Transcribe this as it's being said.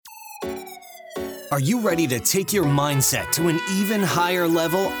Are you ready to take your mindset to an even higher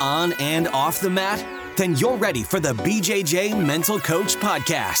level on and off the mat? Then you're ready for the BJJ Mental Coach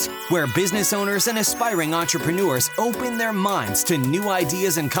Podcast, where business owners and aspiring entrepreneurs open their minds to new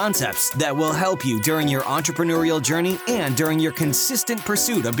ideas and concepts that will help you during your entrepreneurial journey and during your consistent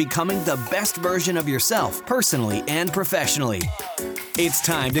pursuit of becoming the best version of yourself, personally and professionally. It's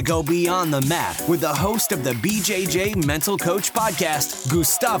time to go beyond the mat with the host of the BJJ Mental Coach Podcast,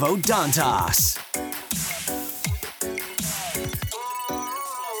 Gustavo Dantas.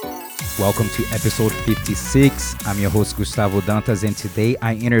 Welcome to episode 56. I'm your host, Gustavo Dantas, and today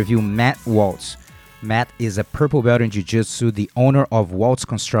I interview Matt Waltz. Matt is a purple belt in Jiu-Jitsu, the owner of Waltz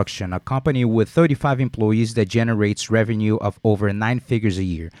Construction, a company with 35 employees that generates revenue of over 9 figures a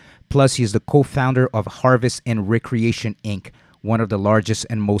year. Plus, he's the co-founder of Harvest and Recreation, Inc., one of the largest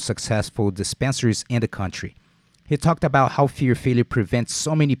and most successful dispensaries in the country. He talked about how fear of failure prevents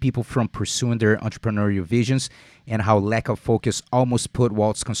so many people from pursuing their entrepreneurial visions and how lack of focus almost put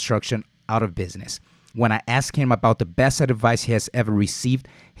Waltz Construction out of business. When I asked him about the best advice he has ever received,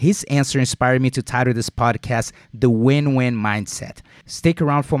 his answer inspired me to title this podcast, The Win-Win Mindset. Stick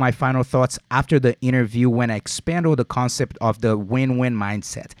around for my final thoughts after the interview when I expand on the concept of the win-win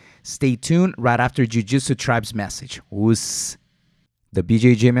mindset. Stay tuned right after Jiu-Jitsu Tribe's message. Oos. The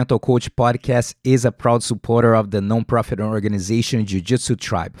BJJ Mental Coach Podcast is a proud supporter of the nonprofit organization Jiu-Jitsu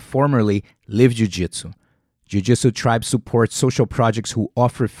Tribe, formerly Live Jiu-Jitsu. Jiu-Jitsu Tribe supports social projects who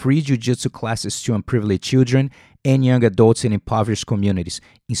offer free jiu-jitsu classes to unprivileged children and young adults in impoverished communities,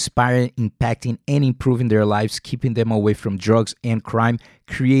 inspiring, impacting, and improving their lives, keeping them away from drugs and crime,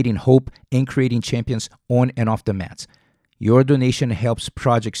 creating hope, and creating champions on and off the mats. Your donation helps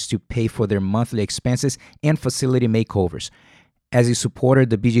projects to pay for their monthly expenses and facility makeovers. As a supporter,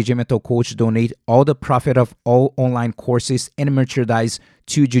 the BJJ Mental Coach donate all the profit of all online courses and merchandise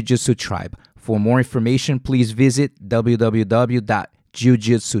to Jiu-Jitsu Tribe. For more information, please visit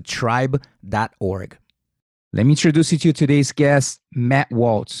www.jiujitsutribe.org. Let me introduce you to today's guest, Matt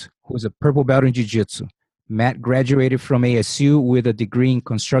Waltz, who is a purple belt in Jiu-Jitsu. Matt graduated from ASU with a degree in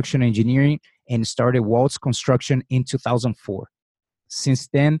construction engineering and started Waltz Construction in 2004. Since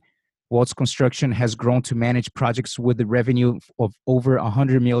then, Waltz Construction has grown to manage projects with a revenue of over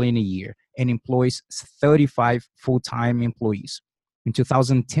 $100 million a year and employs 35 full-time employees. In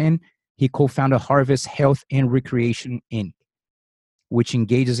 2010, he co-founded Harvest Health and Recreation, Inc., which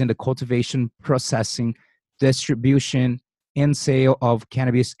engages in the cultivation, processing, distribution, and sale of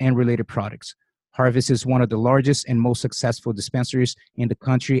cannabis and related products. Harvest is one of the largest and most successful dispensaries in the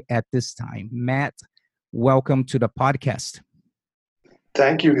country at this time. Matt, welcome to the podcast.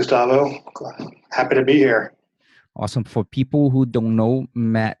 Thank you, Gustavo. Happy to be here. Awesome. For people who don't know,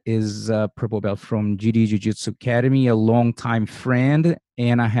 Matt is a purple belt from GD Jiu-Jitsu Academy, a longtime friend.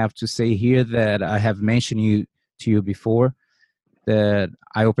 And I have to say here that I have mentioned to you before that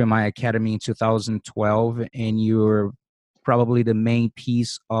I opened my academy in 2012, and you're probably the main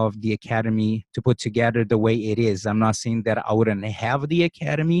piece of the academy to put together the way it is. I'm not saying that I wouldn't have the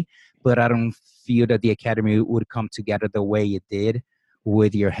academy, but I don't feel that the academy would come together the way it did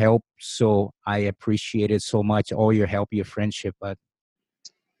with your help. So I appreciate it so much, all your help, your friendship. But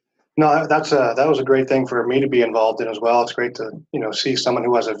no, that was a great thing for me to be involved in as well. It's great to, see someone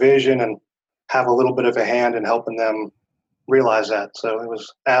who has a vision and have a little bit of a hand in helping them realize that. So it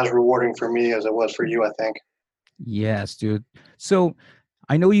was as rewarding for me as it was for you, I think. Yes, dude. So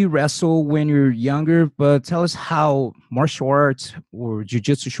I know you wrestle when you're younger, but tell us how martial arts or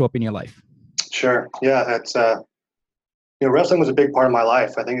jiu-jitsu show up in your life. Sure. Yeah, it's wrestling was a big part of my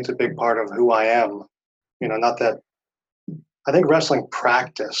life. I think it's a big part of who I am. I think wrestling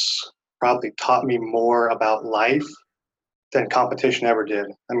practice probably taught me more about life than competition ever did.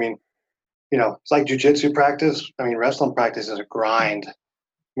 I mean, it's like jiu-jitsu practice. I mean, wrestling practice is a grind. I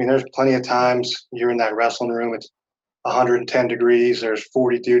mean, there's plenty of times you're in that wrestling room, it's 110 degrees, there's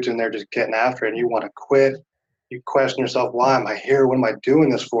 40 dudes in there just getting after it, and you want to quit. You question yourself, why am I here? What am I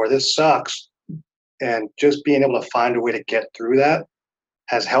doing this for? This sucks. And just being able to find a way to get through that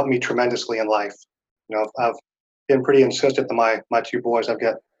has helped me tremendously in life. I've been pretty insistent to my two boys. I've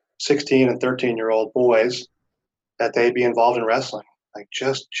got 16 and 13-year-old boys that they be involved in wrestling. Like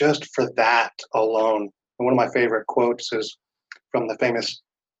just for that alone. And one of my favorite quotes is from the famous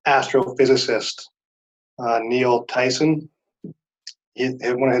astrophysicist Neil Tyson.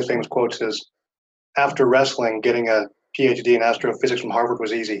 One of his famous quotes is, "After wrestling, getting a PhD in astrophysics from Harvard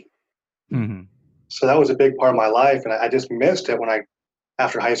was easy." Mm-hmm. So that was a big part of my life, and I just missed it when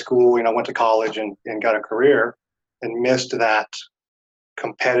after high school, went to college and got a career, and missed that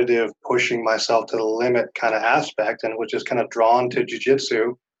competitive, pushing myself to the limit kind of aspect, and was just kind of drawn to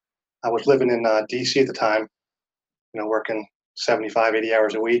jiu-jitsu I was living in DC at the time, working 75, 80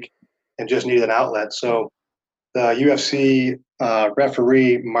 hours a week, and just needed an outlet. So the UFC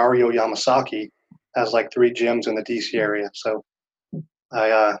referee Mario Yamasaki has like 3 gyms in the DC area. So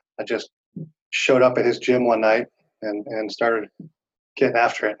I just showed up at his gym one night and started getting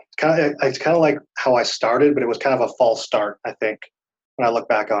after it. It's kind of like how I started, but it was kind of a false start, I think, when I look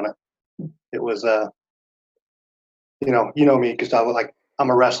back on it. It was me, Gustavo, like I'm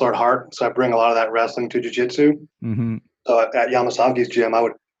a wrestler at heart, so I bring a lot of that wrestling to jiu-jitsu. Mm-hmm. So at Yamasaki's gym, I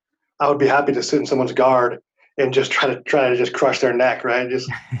would be happy to sit in someone's guard and just try to just crush their neck, right? Just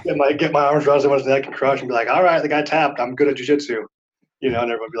get my arms around someone's neck and crush and be like, all right, the guy tapped. I'm good at jiu-jitsu. And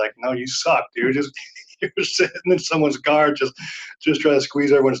everyone would be like, no, you suck, dude. Just you're sitting in someone's guard, just trying to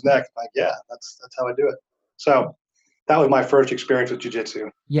squeeze everyone's neck. Like, yeah, that's how I do it. So that was my first experience with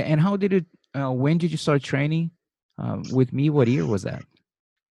jiu-jitsu. Yeah, and how did it? When did you start training with me? What year was that?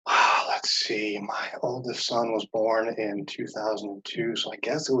 Let's see. My oldest son was born in 2002, so I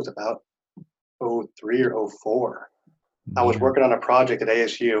guess it was about 03 or 04. I was working on a project at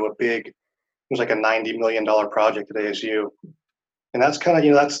ASU, it was like a $90 million project at ASU. And that's kind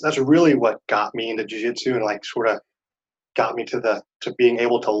of, that's really what got me into jiu-jitsu and like sort of got me to being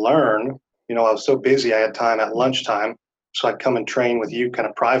able to learn. I was so busy, I had time at lunchtime. So I'd come and train with you kind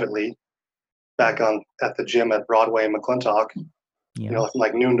of privately back at the gym at Broadway and McClintock, from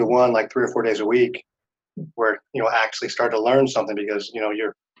like noon to 1, like 3 or 4 days a week, where, actually started to learn something because,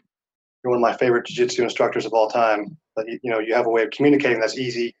 you're one of my favorite jiu-jitsu instructors of all time. But, you have a way of communicating that's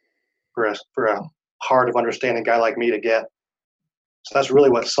easy for a hard of understanding guy like me to get. So that's really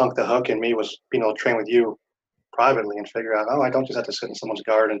what sunk the hook in me, was being able to train with you privately and figure out, I don't just have to sit in someone's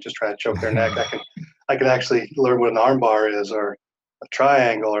guard and just try to choke their neck. I can actually learn what an arm bar is, or a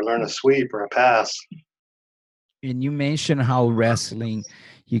triangle, or learn a sweep or a pass. And you mentioned how wrestling,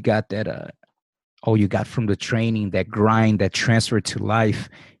 you got that, you got from the training, that grind, that transfer to life.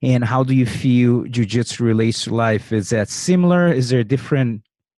 And how do you feel jiu-jitsu relates to life? Is that similar? Is there different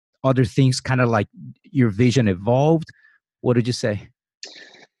other things, kind of like your vision evolved? What did you say?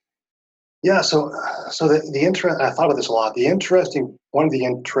 Yeah, so I thought about this a lot. One of the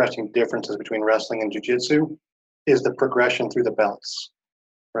interesting differences between wrestling and jiu-jitsu is the progression through the belts,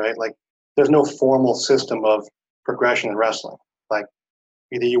 right? Like, there's no formal system of progression in wrestling. Like,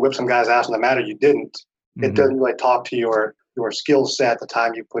 either you whip some guy's ass on the mat or you didn't. Mm-hmm. It doesn't really talk to your skill set, the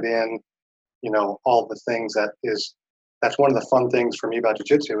time you put in, all the things that's one of the fun things for me about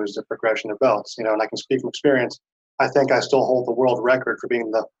jiu-jitsu is the progression of belts, and I can speak from experience. I think I still hold the world record for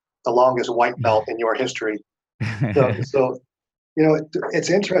being the longest white belt in your history. So it's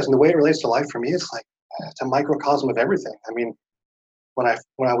interesting. The way it relates to life for me, it's like, it's a microcosm of everything. I mean, when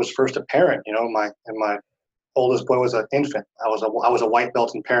I was first a parent, my oldest boy was an infant. I was a white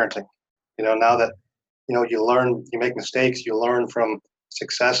belt in parenting. Now that, you learn, you make mistakes, you learn from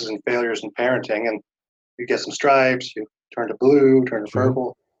successes and failures in parenting, and you get some stripes, you turn to blue, turn to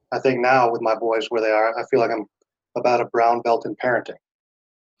purple. I think now with my boys where they are, I feel like I'm about a brown belt in parenting.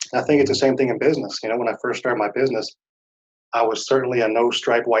 And I think it's the same thing in business. When I first started my business, I was certainly a no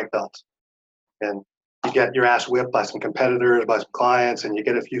stripe white belt. And you get your ass whipped by some competitors, by some clients, and you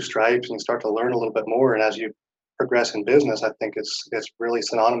get a few stripes and you start to learn a little bit more. And as you progress in business, I think it's really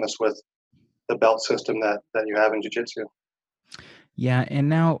synonymous with the belt system that you have in jiu-jitsu. Yeah. And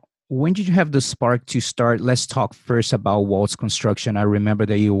now, when did you have the spark to start? Let's talk first about Waltz Construction. I remember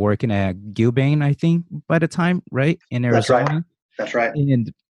that you were working at Gilbane, I think, by the time, right? In Arizona. That's right.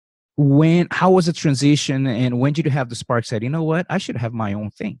 And how was the transition, and when did you have the spark said, you know what, I should have my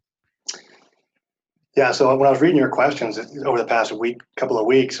own thing? Yeah, so when I was reading your questions over the past couple of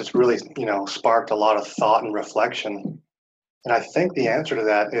weeks, it's really, sparked a lot of thought and reflection. And I think the answer to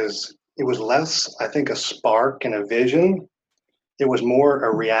that is, it was less, I think, a spark and a vision. It was more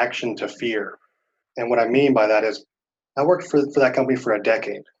a reaction to fear. And what I mean by that is, I worked for that company for a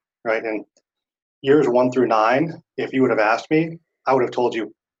decade, right? And years 1 through 9, if you would have asked me, I would have told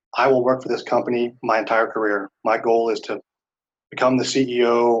you, I will work for this company my entire career. My goal is to become the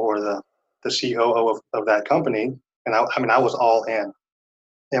CEO or the COO of that company. And I was all in.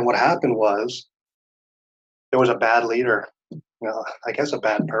 And what happened was, there was a bad leader, I guess a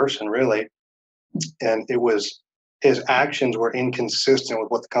bad person, really. And his actions were inconsistent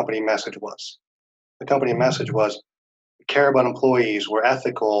with what the company message was. The company message was, we care about employees, we're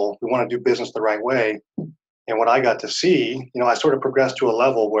ethical, we want to do business the right way. And what I got to see, I sort of progressed to a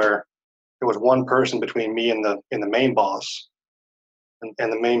level where there was one person between me and the main boss,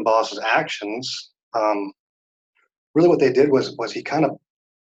 and the main boss's actions. Really, what they did was he kind of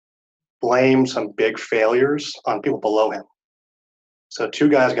blamed some big failures on people below him. So 2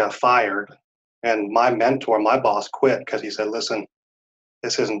 guys got fired, and my mentor, my boss, quit because he said, "Listen,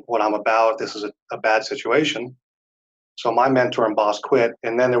 this isn't what I'm about. This is a bad situation." So my mentor and boss quit,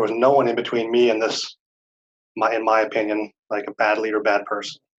 and then there was no one in between me and this, in my opinion, like a bad leader, bad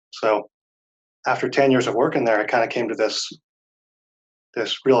person. So after 10 years of working there, I kind of came to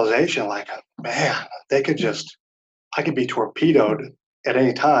this realization, like, man, I could be torpedoed at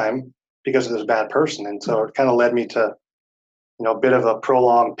any time because of this bad person. And so it kind of led me to, a bit of a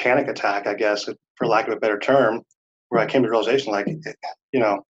prolonged panic attack, I guess, for lack of a better term, where I came to the realization, like,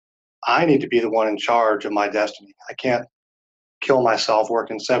 I need to be the one in charge of my destiny. I can't kill myself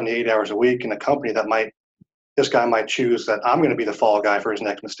working 78 hours a week in a company this guy might choose that I'm going to be the fall guy for his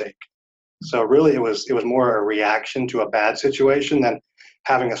next mistake. So really, it was more a reaction to a bad situation than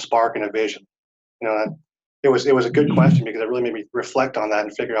having a spark and a vision. It was a good question because it really made me reflect on that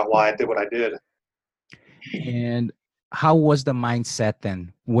and figure out why I did what I did. And how was the mindset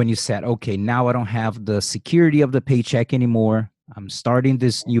then when you said, okay, now I don't have the security of the paycheck anymore. I'm starting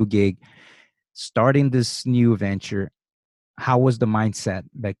this new gig, starting this new venture. How was the mindset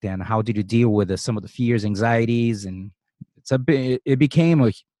back then? How did you deal with some of the fears, anxieties? And it became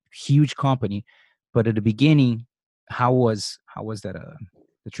a huge company, but at the beginning, how was that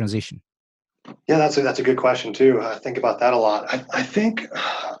the transition? Yeah, that's a good question too. I think about that a lot. I think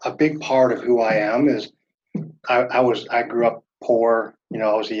a big part of who I am is I grew up poor.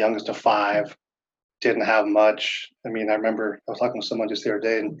 I was the youngest of five, didn't have much. I mean, I remember I was talking to someone just the other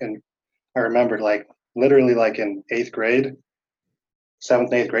day, and I remembered, like, literally, like, in eighth grade,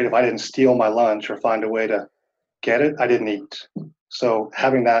 seventh and eighth grade, if I didn't steal my lunch or find a way to get it, I didn't eat. So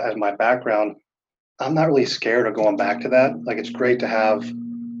having that as my background, I'm not really scared of going back to that. Like, it's great to have,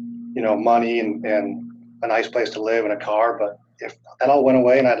 money and a nice place to live and a car, but if that all went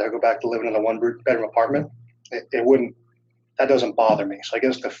away and I had to go back to living in a one-bedroom apartment, it wouldn't. That doesn't bother me. So I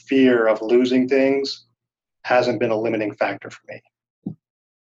guess the fear of losing things hasn't been a limiting factor for me.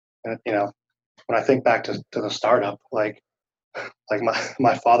 And when I think back to the startup, like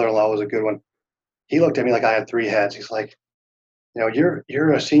my father-in-law was a good one. He looked at me like I had three heads. He's like,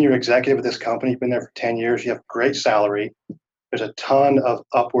 you're a senior executive at this company. You've been there for 10 years. You have great salary. There's a ton of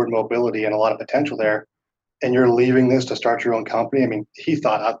upward mobility and a lot of potential there. And you're leaving this to start your own company. I mean, he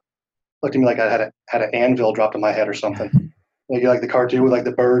looked at me like I had an anvil dropped on my head or something. Like the cartoon with like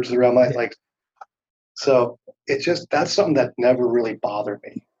the birds around my, like. So that's something that never really bothered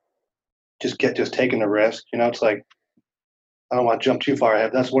me. Just taking the risk. It's like, I don't want to jump too far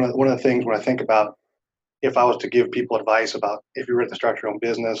ahead. That's one of the things when I think about, if I was to give people advice about if you were to start your own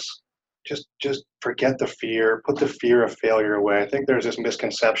business, just forget the fear, put the fear of failure away. I think there's this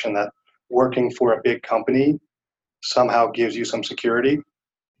misconception that working for a big company somehow gives you some security.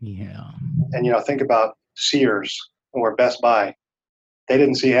 Yeah. And think about Sears or Best Buy. They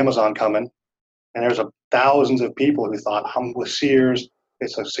didn't see Amazon coming, and there's thousands of people who thought, I'm with Sears,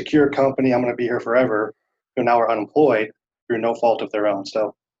 it's a secure company, I'm going to be here forever, who now are unemployed through no fault of their own.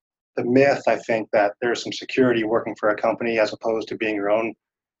 So the myth, I think, that there's some security working for a company as opposed to being your own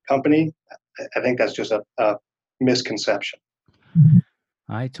company, I think that's just a misconception.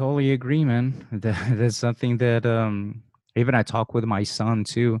 I totally agree, man. That's something that even I talk with my son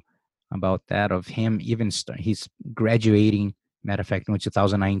too about that, of him even he's graduating. Matter of fact, in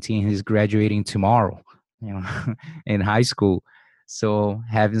 2019, he's graduating tomorrow, in high school. So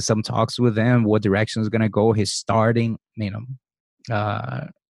having some talks with him, what direction is going to go. He's starting,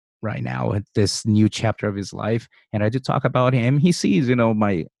 right now at this new chapter of his life. And I do talk about him. He sees,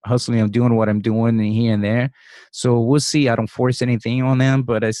 my hustling, I'm doing what I'm doing and here and there. So we'll see. I don't force anything on them,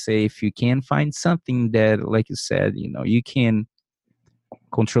 but I say, if you can find something that, like you said, you can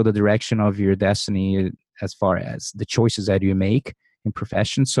control the direction of your destiny as far as the choices that you make in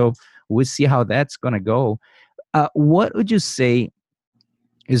profession. So we'll see how that's going to go. What would you say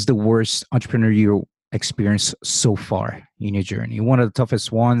is the worst entrepreneurial experience so far in your journey? One of the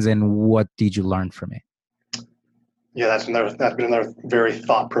toughest ones, and what did you learn from it? Yeah, that's been another very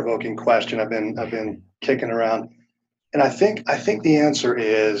thought-provoking question I've been kicking around. And I think the answer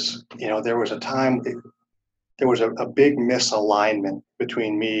is, there was a time, there was a big misalignment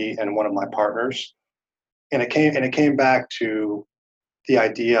between me and one of my partners. And it came back to the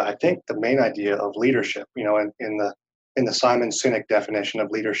idea, I think the main idea of leadership, in the Simon Sinek definition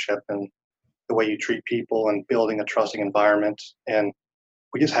of leadership, and the way you treat people and building a trusting environment. And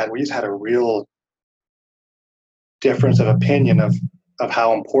we just had a real difference of opinion of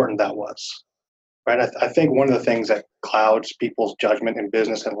how important that was. Right. I think one of the things that clouds people's judgment in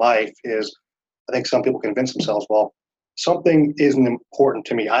business and life is, I think some people convince themselves, well, something isn't important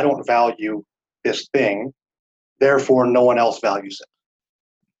to me. I don't value this thing, therefore no one else values it.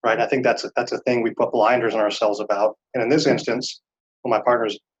 right? I think that's a thing we put blinders on ourselves about. And in this instance, one of my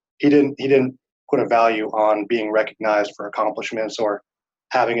partners, he didn't put a value on being recognized for accomplishments or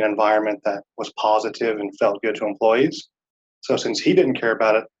having an environment that was positive and felt good to employees. So since he didn't care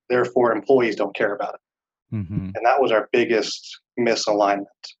about it, therefore employees don't care about it. Mm-hmm. And that was our biggest misalignment.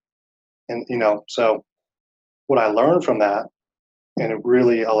 And so what I learned from that, and it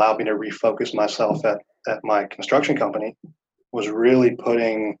really allowed me to refocus myself at my construction company, was really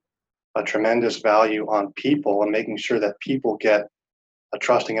putting a tremendous value on people and making sure that people get a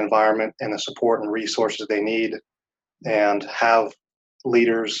trusting environment and the support and resources they need, and have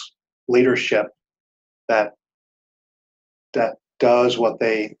leadership that does what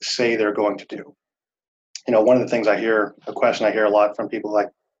they say they're going to do. One of the things a question I hear a lot from people, like,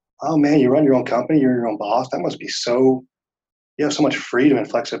 oh man, you run your own company, you're your own boss. That must be you have so much freedom and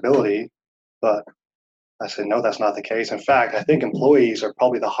flexibility. But I said, no, that's not the case. In fact, I think employees are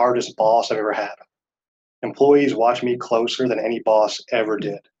probably the hardest boss I've ever had. Employees watch me closer than any boss ever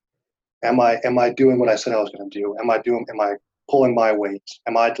did. Am I doing what I said I was going to do? Am I pulling my weight?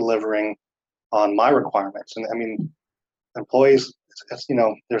 Am I delivering on my requirements? And I mean, employees,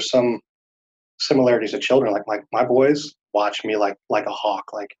 there's some similarities to children. Like my boys watch me like a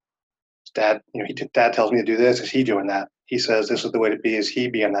hawk. Like, dad, dad tells me to do this. Is he doing that? He says this is the way to be. Is he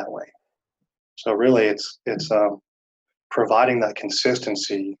being that way? So really, it's providing that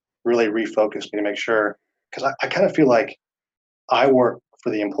consistency really refocused me to make sure, because I kind of feel like I work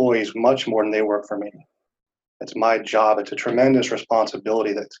for the employees much more than they work for me. It's my job. It's a tremendous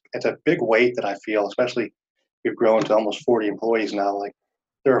responsibility. It's a big weight that I feel, especially we've grown to almost 40 employees now. Like,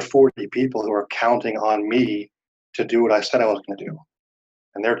 there are 40 people who are counting on me to do what I said I was going to do,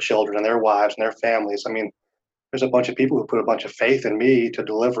 and their children and their wives and their families. I mean, there's a bunch of people who put a bunch of faith in me to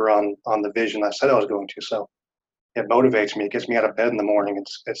deliver on the vision I said I was going to. So it motivates me. It gets me out of bed in the morning.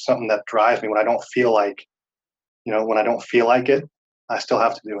 It's something that drives me when I don't feel like, it, I still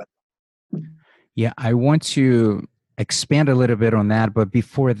have to do it. Yeah, I want to expand a little bit on that, but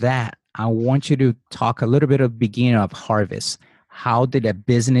before that, I want you to talk a little bit of beginning of Harvest. How did a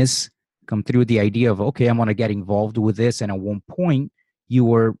business come through the idea of, okay, I'm going to get involved with this? And at one point, you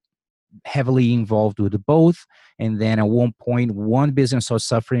were heavily involved with both. And then at one point, one business was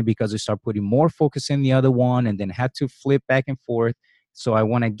suffering because they start putting more focus in the other one and then had to flip back and forth. So I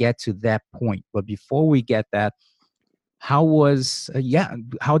want to get to that point. But before we get that, how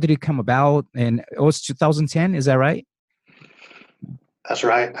did it come about? And it was 2010, is that right? That's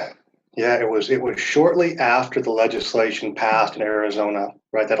right. Yeah, it was shortly after the legislation passed in Arizona,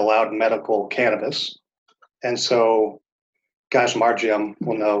 right, that allowed medical cannabis. And so guys from our gym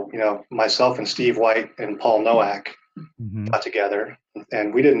will know, myself and Steve White and Paul Nowak got together,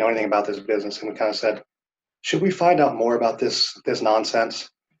 and we didn't know anything about this business, and we kind of said, should we find out more about this nonsense?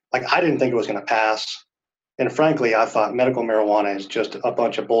 Like, I didn't think it was going to pass. And frankly, I thought medical marijuana is just a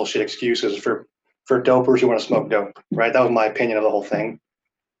bunch of bullshit excuses for dopers who want to smoke dope, right? That was my opinion of the whole thing.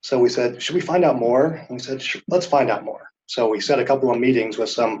 So we said, should we find out more? And we said, let's find out more. So we set a couple of meetings with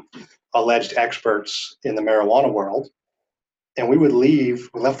some alleged experts in the marijuana world. And we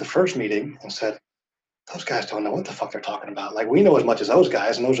left the first meeting and said, those guys don't know what the fuck they're talking about. Like, we know as much as those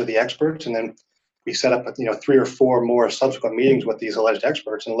guys, and those are the experts. And then we set up, 3 or 4 more subsequent meetings with these alleged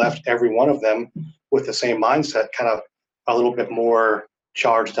experts and left every one of them with the same mindset, kind of a little bit more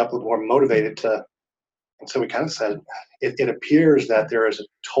charged up, a little more motivated to. And so we kind of said, it appears that there is a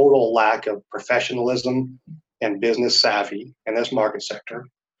total lack of professionalism and business savvy in this market sector.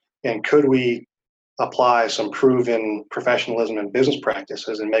 And could we apply some proven professionalism and business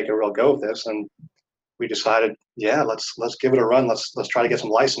practices and make a real go of this? And we decided, yeah, let's give it a run. Let's try to get some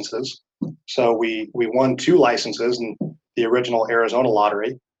licenses. So we won 2 licenses in the original Arizona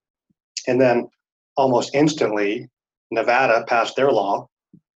lottery. And then almost instantly, Nevada passed their law,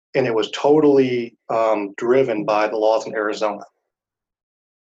 and it was totally driven by the laws in Arizona,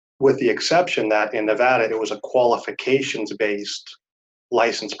 with the exception that in Nevada, it was a qualifications-based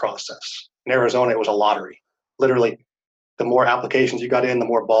license process. In Arizona, it was a lottery. Literally, the more applications you got in, the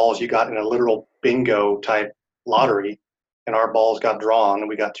more balls you got in a literal bingo type lottery, and our balls got drawn, and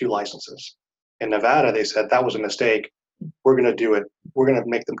we got 2 licenses. In Nevada, they said that was a mistake. We're going to do it. We're going to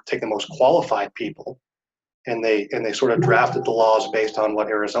make them take the most qualified people, and they sort of drafted the laws based on what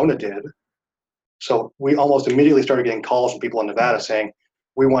Arizona did. So we almost immediately started getting calls from people in Nevada saying,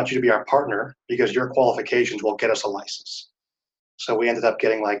 we want you to be our partner because your qualifications will get us a license. So we ended up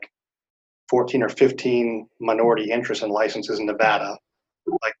getting like 14 or 15 minority interest in licenses in Nevada,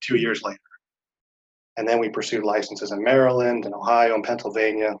 like 2 years later. And then we pursued licenses in Maryland and Ohio and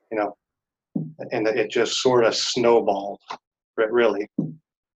Pennsylvania, and it just sort of snowballed, really.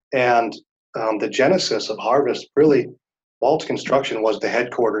 And the genesis of Harvest, really, Waltz Construction was the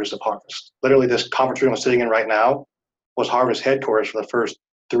headquarters of Harvest. Literally, this conference room I'm sitting in right now was Harvest headquarters for the first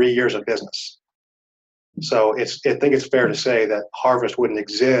 3 years of business. So I think it's fair to say that Harvest wouldn't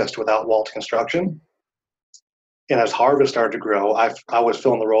exist without Waltz Construction. And as Harvest started to grow, I was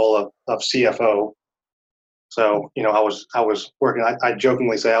filling the role of CFO. So, I was working, I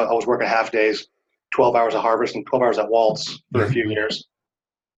jokingly say I was working half days, 12 hours at Harvest and 12 hours at Waltz for a few years.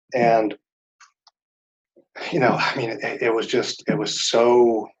 And, it was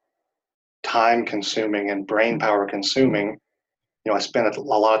so time consuming and brain power consuming. I spent a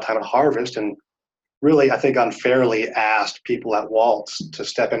lot of time at Harvest and really, I think unfairly asked people at Waltz to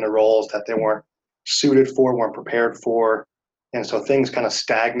step into roles that they weren't suited for, weren't prepared for. And so things kind of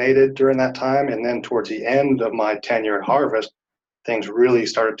stagnated during that time. And then towards the end of my tenure at Harvest, things really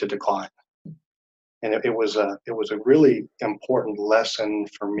started to decline. And it was a really important lesson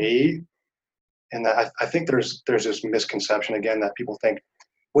for me. And that I think there's this misconception again that people think,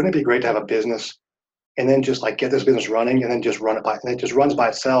 wouldn't it be great to have a business and then just like get this business running and then just run it and it just runs by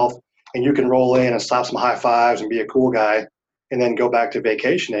itself and you can roll in and slap some high fives and be a cool guy and then go back to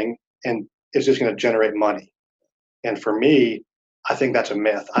vacationing and it's just going to generate money. And for me, I think that's a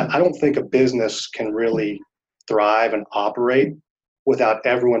myth. I don't think a business can really thrive and operate without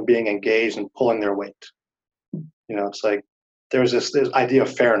everyone being engaged and pulling their weight. It's like there's this idea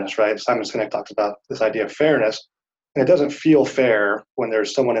of fairness, right? Simon Sinek talks about this idea of fairness. And it doesn't feel fair when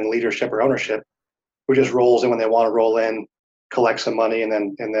there's someone in leadership or ownership who just rolls in when they want to roll in, collects some money, and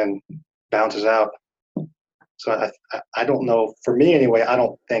then bounces out. So I don't know. For me anyway, I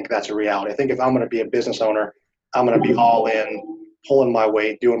don't think that's a reality. I think if I'm going to be a business owner, I'm going to be all in, pulling my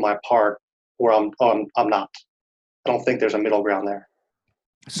weight, doing my part, or I'm not. I don't think there's a middle ground there.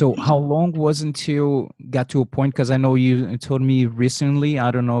 So how long was until got to a point? Because I know you told me recently, I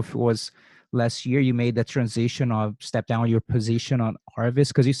don't know if it was last year, you made that transition or step down your position on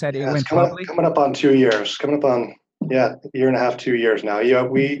Harvest because you said it went public. Coming up on 2 years. Coming up on a year and a half, 2 years now. Yeah,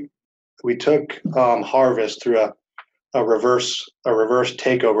 we took Harvest through a reverse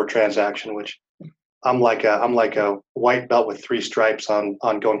takeover transaction, which I'm like a white belt with 3 stripes on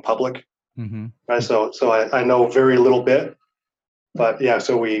going public. Mm-hmm. Right. So I know very little bit, but yeah.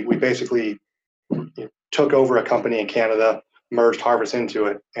 So we basically took over a company in Canada, merged Harvest into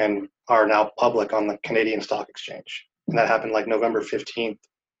it, and are now public on the Canadian Stock Exchange. And that happened like November 15th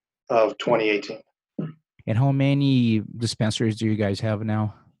of 2018. And how many dispensaries do you guys have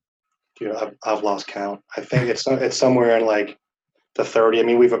now? Dude, I've lost count. I think it's somewhere in like the 30. I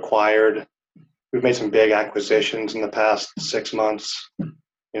mean, we've made some big acquisitions in the past 6 months.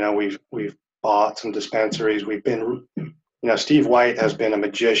 We've bought some dispensaries. We've been, Steve White has been a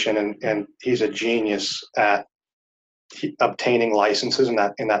magician and he's a genius at obtaining licenses in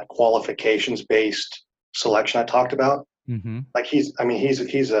that qualifications based selection I talked about. Mm-hmm. Like he's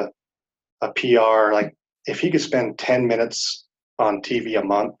a PR, like if he could spend 10 minutes on TV a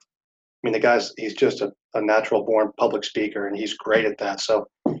month, I mean, he's just a natural born public speaker and he's great at that. So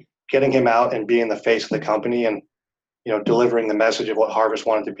getting him out and being the face of the company and, delivering the message of what Harvest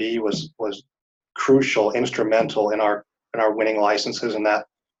wanted to be was crucial, instrumental in our winning licenses and that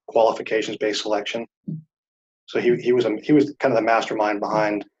qualifications based selection. So he was kind of the mastermind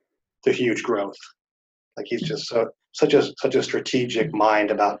behind the huge growth. Like he's just such a strategic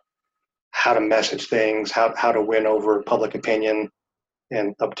mind about how to message things, how to win over public opinion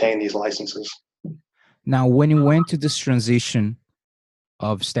and obtain these licenses. Now, when you went to this transition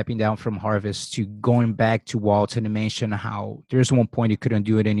of stepping down from Harvest to going back to Waltz, and you mentioned how there's one point you couldn't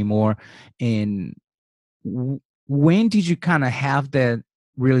do it anymore. And when did you kind of have that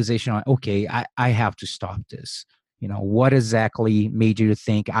realization on, okay, I have to stop this? What exactly made you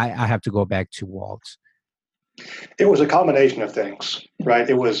think I have to go back to Waltz? It was a combination of things, right?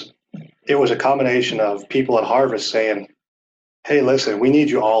 It was a combination of people at Harvest saying, hey, listen, we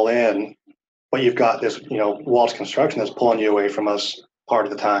need you all in, but you've got this, Waltz Construction that's pulling you away from us part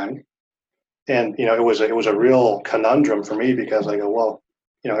of the time. And, it was a real conundrum for me because I go, well,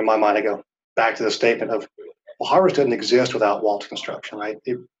 in my mind, I go back to the statement of, well, Harvest didn't exist without Waltz Construction, right?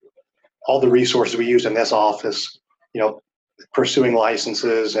 All the resources we use in this office, pursuing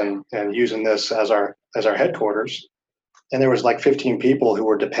licenses and using this as our headquarters. And there was like 15 people who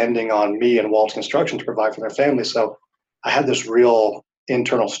were depending on me and Waltz Construction to provide for their families. So I had this real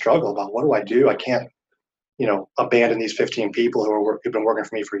internal struggle about what do I do? I can't, abandon these 15 people who've been working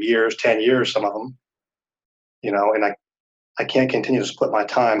for me for years, 10 years, some of them, and I can't continue to split my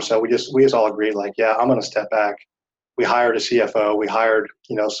time. So we just all agreed like, yeah, I'm going to step back. We hired a CFO. We hired,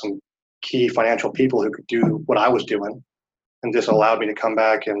 some key financial people who could do what I was doing. and this allowed me to come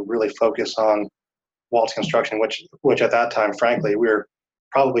back and really focus on Waltz construction, which at that time, frankly, we were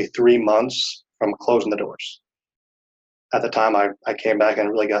probably 3 months from closing the doors. At the time, I came back and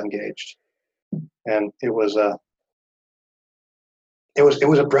really got engaged, and it was a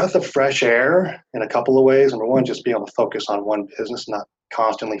breath of fresh air in a couple of ways. Number one, just being able to focus on one business, not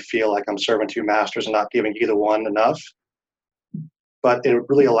constantly feel like I'm serving two masters and not giving either one enough. But it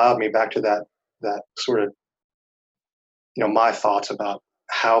really allowed me back to that sort of, my thoughts about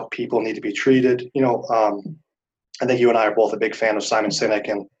how people need to be treated. I think you and I are both a big fan of Simon Sinek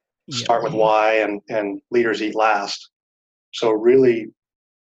and Start with Why and Leaders Eat Last. So really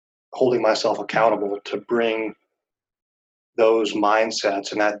holding myself accountable to bring those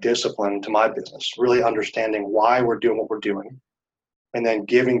mindsets and that discipline to my business, really understanding why we're doing what we're doing, and then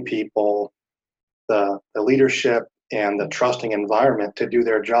giving people the leadership and the trusting environment to do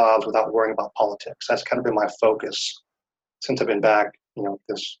their jobs without worrying about politics. That's kind of been my focus since I've been back,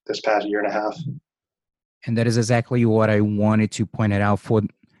 this past year and a half. And that is exactly what I wanted to point it out for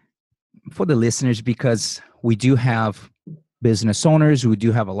the listeners, because we do have business owners, we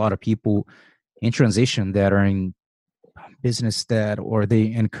do have a lot of people in transition that are in business or they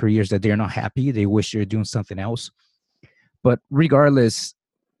in careers that they're not happy. They wish they're doing something else. But regardless,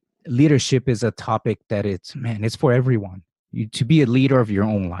 leadership is a topic that it's for everyone. To be a leader of your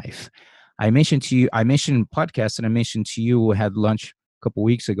own life. I mentioned podcasts, and I mentioned to you, we had lunch a couple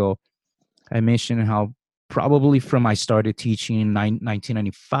weeks ago. I mentioned how probably from I started teaching in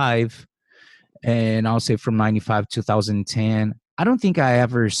 1995, and I'll say from 95 to 2010, I don't think I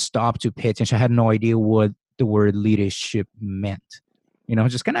ever stopped to pay attention. I had no idea what the word leadership meant.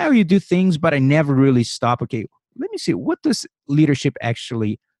 Just kind of how you do things, but I never really stopped. Okay, let me see, what does leadership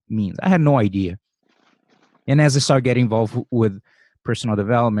actually mean? I had no idea. And as I started getting involved with personal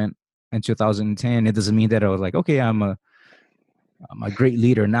development in 2010, it doesn't mean that I was like, okay, I'm a great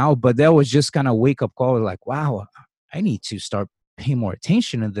leader now, but that was just kind of wake up call. Like, wow, I need to start paying more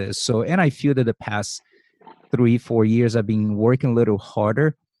attention to this. So, and I feel that the past 3-4 years, I've been working a little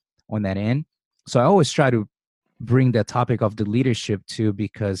harder on that end. So I always try to bring that topic of the leadership too,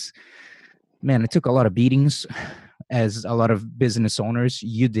 because man, it took a lot of beatings as a lot of business owners.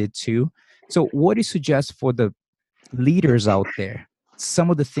 You did too. So what do you suggest for the leaders out there?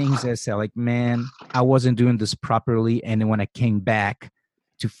 Some of the things that say like, man, I wasn't doing this properly. And then when I came back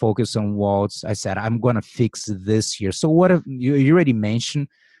to focus on Waltz, I said, I'm going to fix this here. So what have you already mentioned,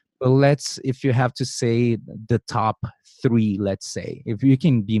 but if you have to say the top 3, let's say, if you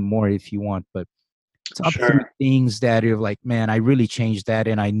can be more if you want, but top 3 things that you're like, man, I really changed that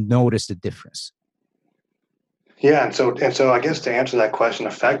and I noticed the difference. Yeah. And so I guess to answer that question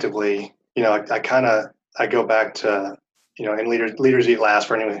effectively, I go back to, in Leaders Eat Last,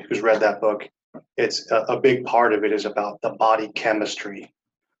 for anyone who's read that book, it's a big part of it is about the body chemistry.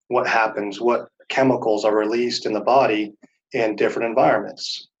 What happens, what chemicals are released in the body in different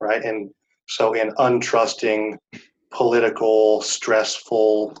environments, right? And so in untrusting, political,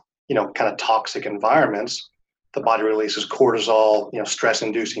 stressful, kind of toxic environments, the body releases cortisol,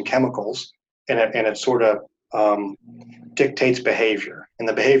 stress-inducing chemicals, and it sort of dictates behavior. And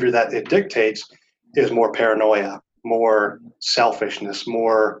the behavior that it dictates is more paranoia, more selfishness,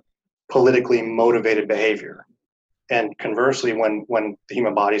 more politically motivated behavior. And conversely, when the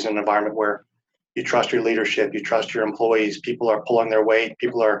human body is in an environment where you trust your leadership, you trust your employees, people are pulling their weight,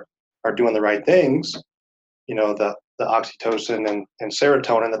 people are doing the right things, the oxytocin and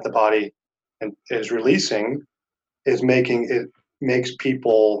serotonin that the body is releasing makes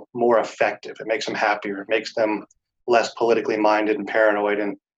people more effective. It makes them happier. It makes them less politically minded and paranoid.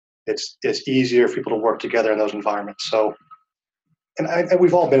 And it's easier for people to work together in those environments. So, and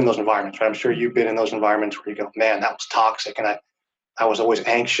we've all been in those environments, right? I'm sure you've been in those environments where you go, man, that was toxic. And I was always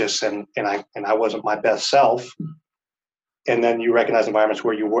anxious and I wasn't my best self. And then you recognize environments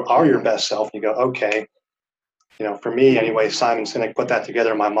where you are your best self. And you go, okay, for me anyway, Simon Sinek put that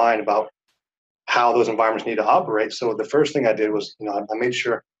together in my mind about how those environments need to operate. So the first thing I did was, I made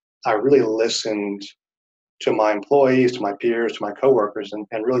sure I really listened to my employees, to my peers, to my coworkers, and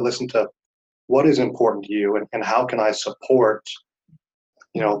really listened to what is important to you and how can I support,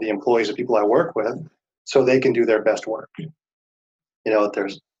 the employees, the people I work with, so they can do their best work.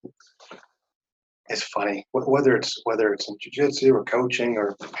 It's funny, whether it's in jiu-jitsu or coaching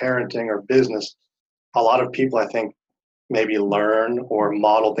or parenting or business, a lot of people I think maybe learn or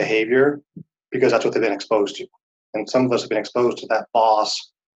model behavior because that's what they've been exposed to. And some of us have been exposed to that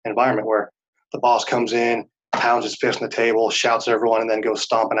boss environment where the boss comes in, pounds his fist on the table, shouts at everyone, and then goes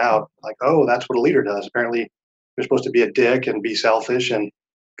stomping out. Like, oh, that's what a leader does. Apparently, you're supposed to be a dick and be selfish and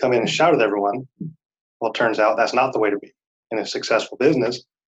come in and shout at everyone. Well, it turns out that's not the way to be. in a successful business,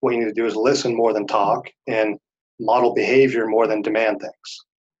 what you need to do is listen more than talk and model behavior more than demand things.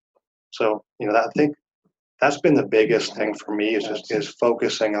 So, I think that's been the biggest thing for me is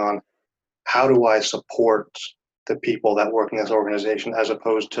focusing on how do I support the people that work in this organization as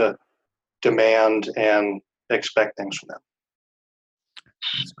opposed to demand and expect things from them.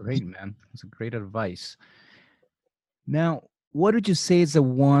 That's great, man. That's a great advice. Now, what would you say is the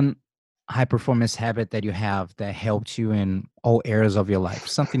one high performance habit that you have that helped you in all areas of your life?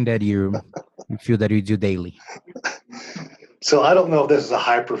 Something that you feel that you do daily. So I don't know if this is a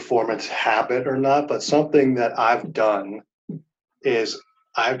high performance habit or not, but something that I've done is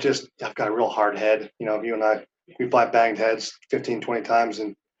I've got a real hard head. You and I, we probably banged heads 15, 20 times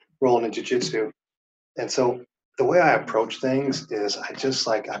and rolling in jiu-jitsu. And so the way I approach things is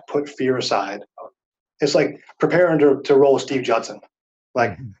I put fear aside. It's like preparing to roll with Steve Judson.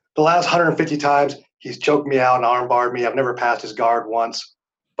 Like the last 150 times, he's choked me out and armbarred me. I've never passed his guard once.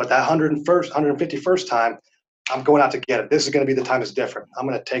 But that 151st time, I'm going out to get it. This is going to be the time it's different. I'm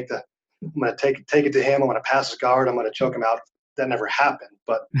going to take it to him. I'm going to pass his guard. I'm going to choke him out. That never happened,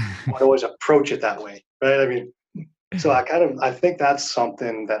 but I would always approach it that way, right? I mean, so I think that's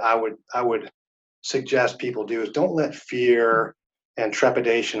something that I would suggest people do is don't let fear and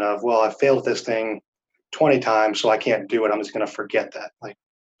trepidation of, well, I failed this thing 20 times, so I can't do it. I'm just going to forget that. Like,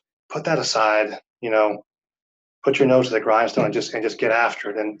 put that aside, put your nose to the grindstone and just get after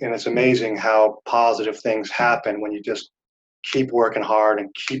it. And it's amazing how positive things happen when you just keep working hard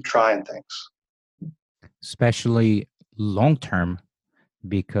and keep trying things. Especially long term,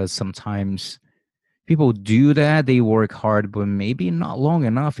 because sometimes people do that. They work hard, but maybe not long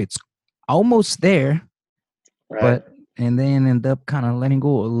enough. It's almost there, right? And then end up kind of letting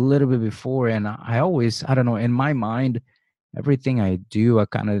go a little bit before. And I don't know, in my mind, everything I do, I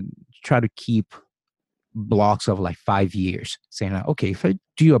kind of try to keep blocks of like 5 years, saying, okay, if I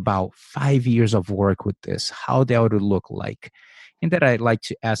do about 5 years of work with this, how that would look like. And that I'd like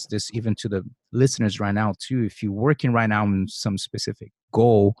to ask this even to the listeners right now too. If you're working right now on some specific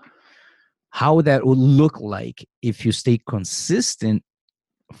goal, how that would look like if you stay consistent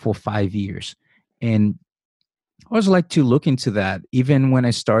for 5 years. And I always like to look into that. Even when I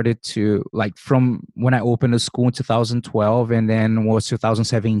started to, like, from when I opened the school in 2012 and then was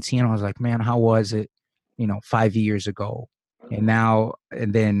 2017, I was like, man, how was it, 5 years ago? And now,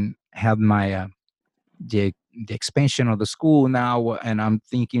 and then have my, the expansion of the school now. And I'm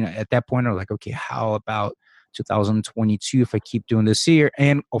thinking at that point, I'm like, okay, how about 2022 if I keep doing this here?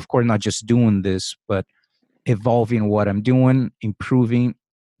 And of course, not just doing this, but evolving what I'm doing, improving,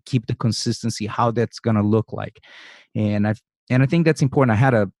 keep the consistency, how that's going to look like. And I think that's important. I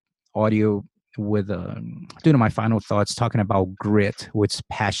had a audio with doing my final thoughts talking about grit, with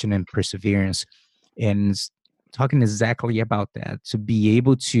passion and perseverance, and talking exactly about that, to be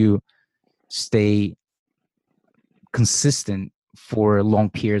able to stay consistent for long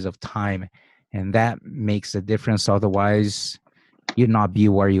periods of time. And that makes a difference. Otherwise, you'd not be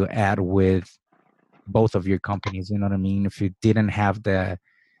where you're at with both of your companies. You know what I mean? If you didn't have the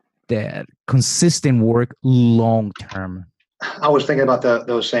consistent work long term. I was thinking about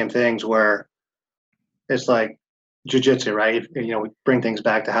those same things where it's like jiu-jitsu, right? We bring things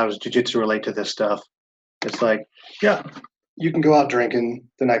back to how does jiu-jitsu relate to this stuff. It's like, yeah, you can go out drinking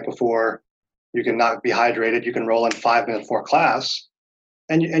the night before, you can not be hydrated, you can roll in 5 minutes before class,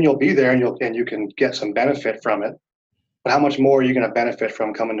 and you'll be there and you can get some benefit from it. But how much more are you going to benefit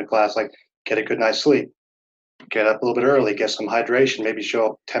from coming to class? Like, get a good night's sleep, get up a little bit early, get some hydration, maybe show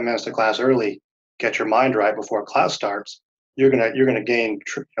up 10 minutes to class early, get your mind right before class starts. You're gonna gain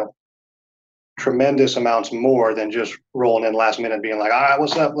tremendous amounts more than just rolling in last minute, being like, all right,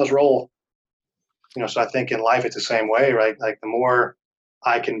 what's up? Let's roll. So I think in life it's the same way, right? Like the more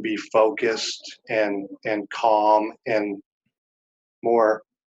I can be focused and calm and more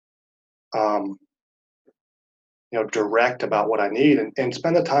direct about what I need and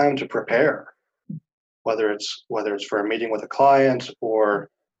spend the time to prepare, whether it's for a meeting with a client or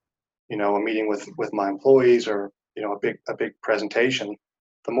a meeting with my employees or a big presentation.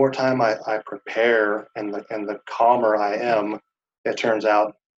 The more time I prepare and the calmer I am, it turns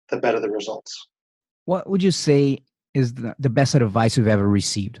out, the better the results. What would you say is the best advice you've ever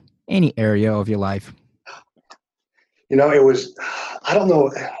received? Any area of your life? It was, I don't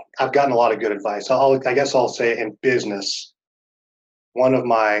know, I've gotten a lot of good advice. I guess I'll say in business, one of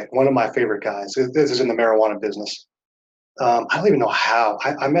my favorite guys, this is in the marijuana business. I don't even know how.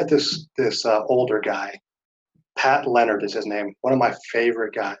 I met this older guy. Pat Leonard is his name. One of my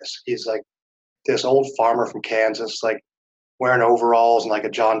favorite guys. He's like this old farmer from Kansas, like wearing overalls and like a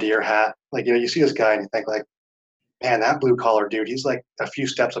John Deere hat. Like, you see this guy and you think like, man, that blue collar dude, he's like a few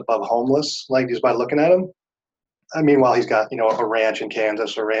steps above homeless, like just by looking at him. Meanwhile, he's got, a ranch in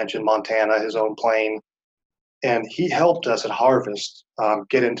Kansas, a ranch in Montana, his own plane. And he helped us at Harvest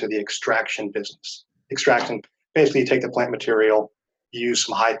get into the extraction business. Extraction, basically you take the plant material, you use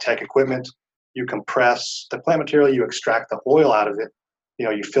some high-tech equipment, you compress the plant material, you extract the oil out of it,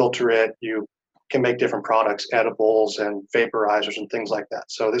 you filter it, you can make different products, edibles and vaporizers and things like that.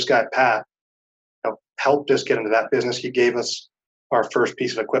 So this guy, Pat, helped us get into that business. He gave us our first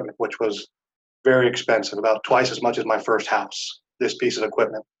piece of equipment, which was very expensive, about twice as much as my first house, this piece of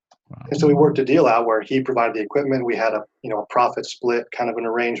equipment. Wow. And so we worked a deal out where he provided the equipment. We had a profit split kind of an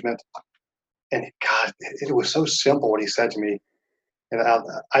arrangement. And God, it was so simple what he said to me. And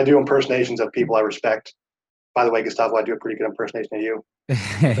I do impersonations of people I respect. By the way, Gustavo, I do a pretty good impersonation of you.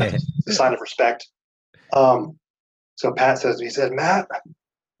 It's a sign of respect. So Pat he said, Matt,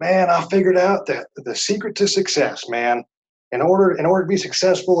 man, I figured out that the secret to success, man, in order to be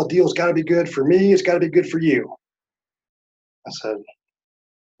successful, a deal's got to be good for me. It's got to be good for you. I said,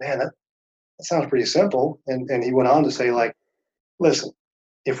 man, that sounds pretty simple. And he went on to say, like, listen,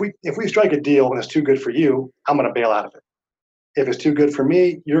 if we strike a deal and it's too good for you, I'm going to bail out of it. If it's too good for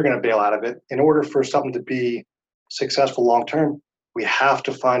me, you're going to bail out of it. In order for something to be successful long term, we have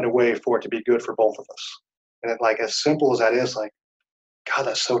to find a way for it to be good for both of us. And like, as simple as that is, like, God,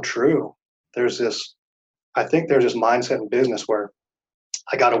 that's so true. I think there's this mindset in business where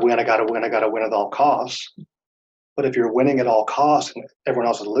I got to win at all costs. But if you're winning at all costs and everyone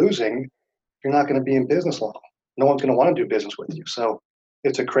else is losing, you're not going to be in business long. No one's going to want to do business with you. So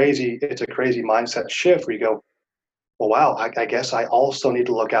it's a crazy mindset shift where you go, well, wow, I guess I also need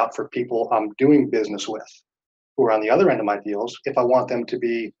to look out for people I'm doing business with who are on the other end of my deals if I want them to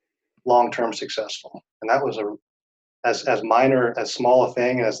be long-term successful. And that was as minor, as small a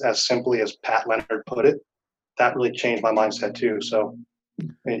thing, as simply as Pat Leonard put it, that really changed my mindset too. So,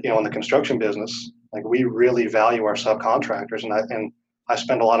 in the construction business, like, we really value our subcontractors, and I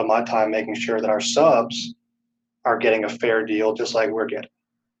spend a lot of my time making sure that our subs are getting a fair deal, just like we're getting.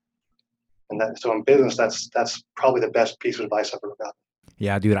 And so in business, that's probably the best piece of advice I've ever gotten.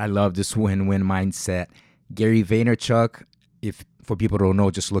 Yeah, dude, I love this win-win mindset. Gary Vaynerchuk, if for people who don't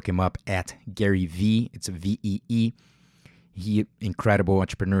know, just look him up at Gary V. It's a VEE. He, incredible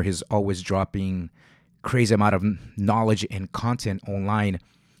entrepreneur. He's always dropping crazy amount of knowledge and content online.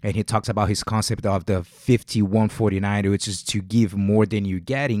 And he talks about his concept of the 50-149, which is to give more than you're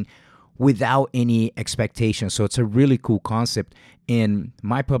getting without any expectation. So it's a really cool concept. And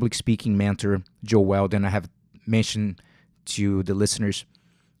my public speaking mentor, Joe Weldon, I have mentioned to the listeners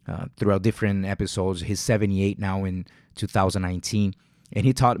throughout different episodes, he's 78 now in 2019. And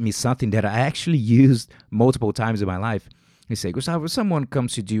he taught me something that I actually used multiple times in my life. He said, Gustavo, if someone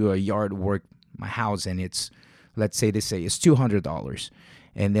comes to do a yard work, my house, and let's say it's $200.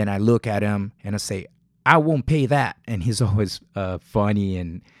 And then I look at him and I say, I won't pay that. And he's always funny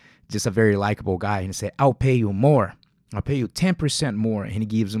and just a very likable guy. And I say, I'll pay you more. I'll pay you 10% more. And he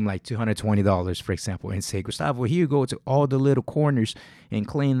gives him like $220, for example, and say, Gustavo, here you go to all the little corners and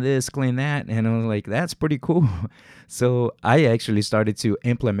clean this, clean that. And I was like, that's pretty cool. So I actually started to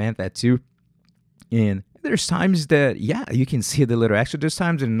implement that too. And there's times that, yeah, you can see the little extra. There's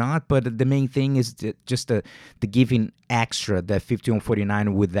times that not, but the main thing is just the giving extra, that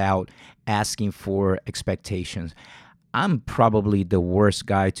 5149 without asking for expectations. I'm probably the worst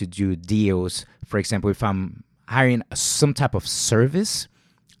guy to do deals. For example, if I'm hiring some type of service,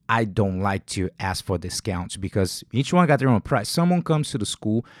 I don't like to ask for discounts because each one got their own price. Someone comes to the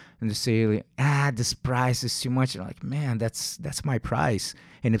school and they say, this price is too much. And I'm like, man, that's my price.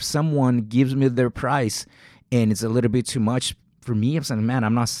 And if someone gives me their price and it's a little bit too much for me, I'm saying, man,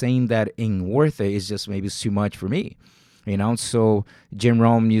 I'm not saying that ain't worth it. It's just maybe it's too much for me. So Jim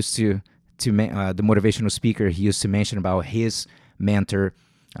Rohn used to the motivational speaker, he used to mention about his mentor,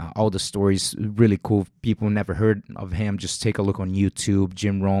 all the stories, really cool. People never heard of him. Just take a look on YouTube,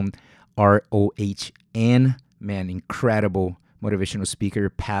 Jim Rohn, ROHN, man, incredible motivational speaker,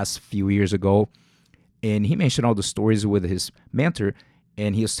 passed a few years ago. And he mentioned all the stories with his mentor.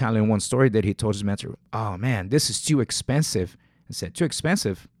 And he was telling one story that he told his mentor, oh man, this is too expensive. I said, too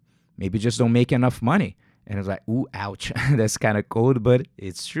expensive? Maybe just don't make enough money. And I was like, ooh, ouch. That's kind of cold, but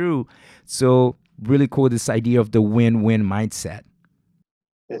it's true. So really cool, this idea of the win-win mindset.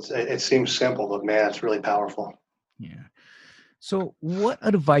 It seems simple, but man, it's really powerful. Yeah. So what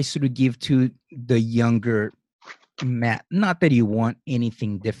advice would you give to the younger Matt? Not that you want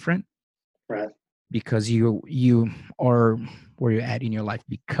anything different, right? Because you are where you're at in your life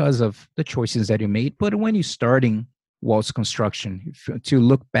because of the choices that you made. But when you're starting Waltz Construction, to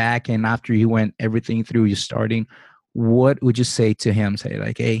look back and after you went everything through, you're starting, what would you say to him? Say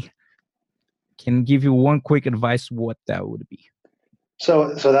like, hey, can give you one quick advice what that would be.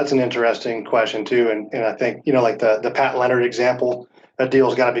 So that's an interesting question too, and I think like the Pat Leonard example, a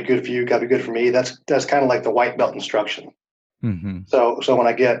deal's got to be good for you, got to be good for me. That's kind of like the white belt instruction. Mm-hmm. So when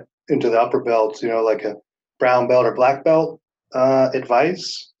I get into the upper belts, like a brown belt or black belt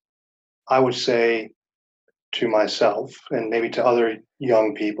advice, I would say to myself and maybe to other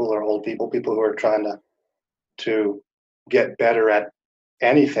young people or old people who are trying to get better at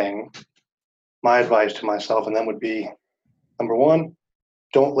anything. My advice to myself and them would be, number one,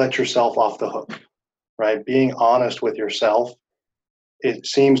 don't let yourself off the hook, right? Being honest with yourself, it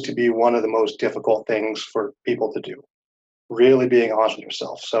seems to be one of the most difficult things for people to do, really being honest with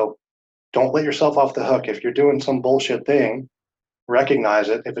yourself. So don't let yourself off the hook. If you're doing some bullshit thing, recognize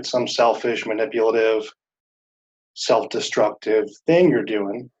it. If it's some selfish, manipulative, self-destructive thing you're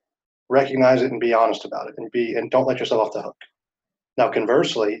doing, recognize it and be honest about it, and don't let yourself off the hook. Now,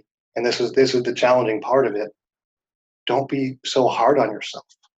 conversely, and this is the challenging part of it, don't be so hard on yourself,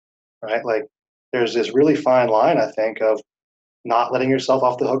 right? Like there's this really fine line, I think, of not letting yourself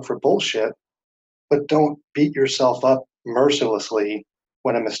off the hook for bullshit, but don't beat yourself up mercilessly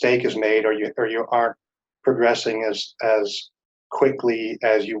when a mistake is made or you aren't progressing as quickly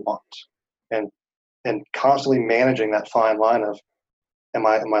as you want. And constantly managing that fine line of am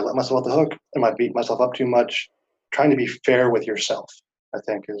I letting myself off the hook? Am I beating myself up too much? Trying to be fair with yourself, I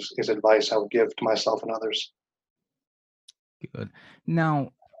think, is advice I would give to myself and others. Good.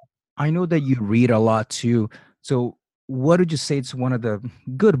 Now, I know that you read a lot too. So, what would you say it's one of the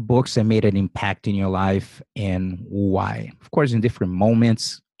good books that made an impact in your life and why? Of course, in different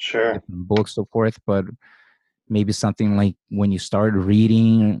moments, Sure. different books, so forth, but maybe something like when you started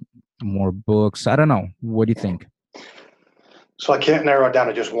reading more books. I don't know. What do you think? So I can't narrow it down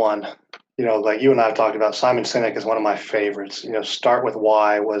to just one. Like you and I have talked about, Simon Sinek is one of my favorites. Start with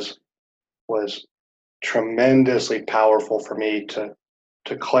Why was tremendously powerful for me to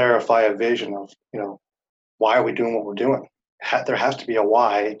clarify a vision of why are we doing what we're doing. There has to be a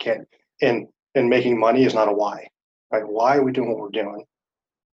why. It can't. And making money is not a why, right? Why are we doing what we're doing?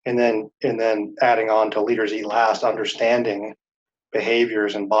 And then adding on to Leaders Eat Last, understanding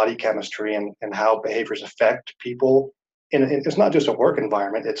behaviors and body chemistry and how behaviors affect people. And it's not just a work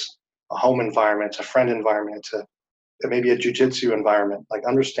environment, it's a home environment, it's a friend environment, it may be a jujitsu environment, like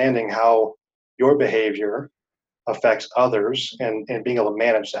understanding how your behavior affects others and being able to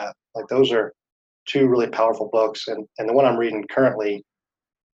manage that. Like those are two really powerful books. And the one I'm reading currently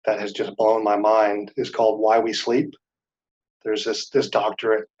that has just blown my mind is called Why We Sleep. There's this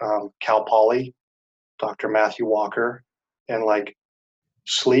doctor at Cal Poly, Dr. Matthew Walker, and like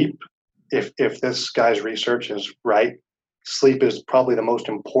sleep, if this guy's research is right, sleep is probably the most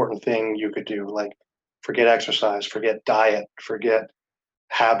important thing you could do. Like forget exercise, forget diet, forget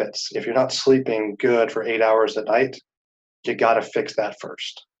habits. If you're not sleeping good for 8 hours a night, you got to fix that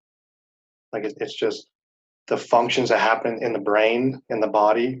first. Like it's just the functions that happen in the brain, in the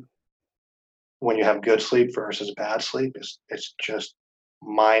body, when you have good sleep versus bad sleep, it's just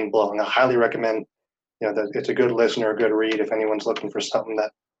mind blowing. I highly recommend, that it's a good listen or a good read if anyone's looking for something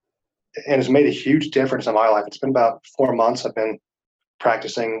that, and it's made a huge difference in my life. It's been about 4 months I've been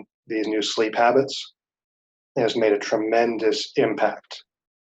practicing these new sleep habits, and it's made a tremendous impact.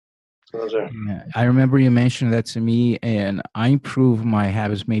 So those are. Yeah, I remember you mentioned that to me, and I improved my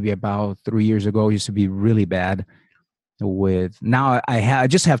habits maybe about 3 years ago. It used to be really bad. With now, I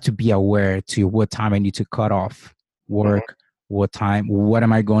just have to be aware to what time I need to cut off work, what time, what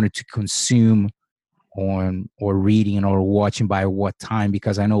am I going to consume on or reading or watching by what time,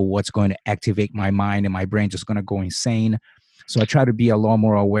 because I know what's going to activate my mind and my brain just going to go insane. So I try to be a lot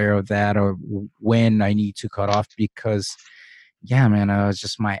more aware of that or when I need to cut off, because yeah, man, it's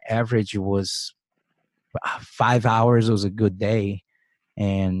just my average was 5 hours was a good day.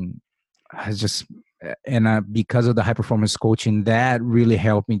 And I just, because of the high performance coaching, that really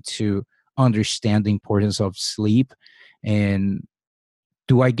helped me to understand the importance of sleep. And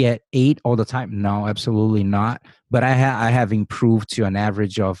do I get 8 all the time? No, absolutely not. But I have improved to an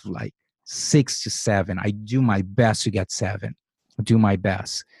average of like 6 to 7. I do my best to get 7. I do my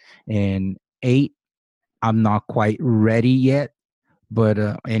best. And 8, I'm not quite ready yet. But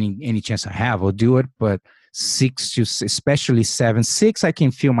any chance I have, I'll do it. But 6 to especially 7, 6, I can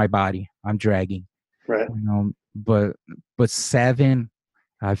feel my body. I'm dragging. Right. But 7,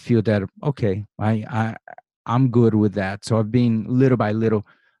 I feel that okay. I'm good with that. So I've been little by little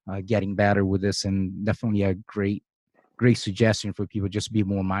getting better with this, and definitely a great suggestion for people. Just be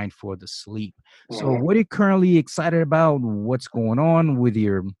more mindful of the sleep. So what are you currently excited about? What's going on with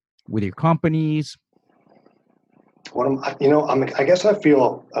your companies? I guess I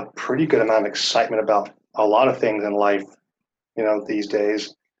feel a pretty good amount of excitement about a lot of things in life, these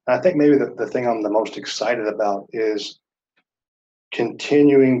days. And I think maybe the thing I'm the most excited about is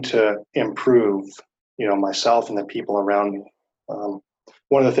continuing to improve, myself and the people around me. Um,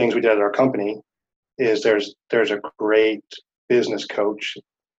 One of the things we did at our company is there's a great business coach.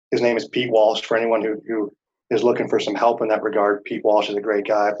 His name is Pete Walsh. For anyone who is looking for some help in that regard, Pete Walsh is a great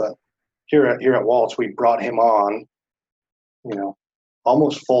guy. But here at Waltz, we brought him on, you know,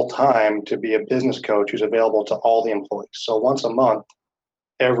 almost full time to be a business coach who's available to all the employees. So once a month,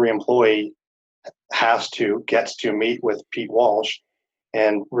 every employee gets to meet with Pete Walsh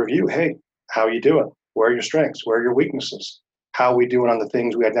and review, hey, how are you doing? Where are your strengths? Where are your weaknesses? How are we doing on the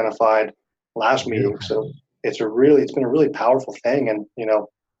things we identified last meeting? Beautiful. So it's been a really powerful thing. And,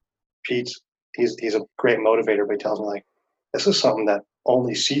 Pete's, he's a great motivator, but he tells me like, this is something that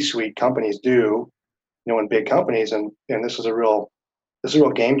only C-suite companies do, in big companies. And this is a real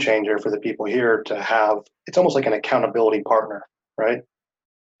game changer for the people here to have. It's almost like an accountability partner, right?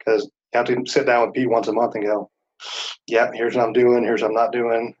 Because you have to sit down with Pete once a month and go, yeah, here's what I'm doing, here's what I'm not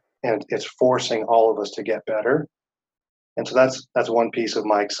doing. And it's forcing all of us to get better. And so that's one piece of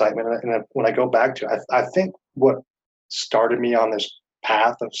my excitement. And when I go back to it, I think what started me on this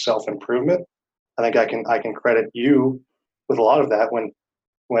path of self-improvement, I think I can credit you with a lot of that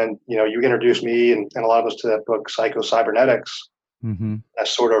when you introduced me and a lot of us to that book, Psycho Cybernetics. Mm-hmm. I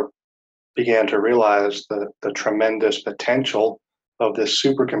sort of began to realize the tremendous potential of this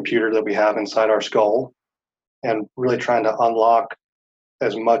supercomputer that we have inside our skull, and really trying to unlock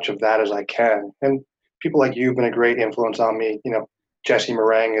as much of that as I can. And people like you have been a great influence on me. Jesse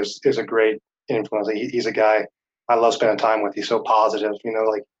Meringue is a great influence. He's a guy I love spending time with. He's so positive.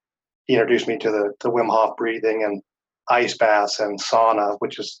 Like he introduced me to the Wim Hof breathing and ice baths and sauna,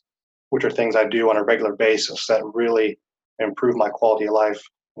 which are things I do on a regular basis that really improve my quality of life.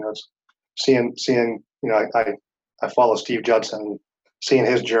 It's seeing I follow Steve Judson, seeing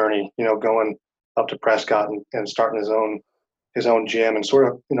his journey, going up to Prescott and starting his own gym, and sort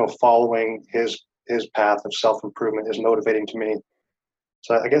of following his path of self improvement is motivating to me.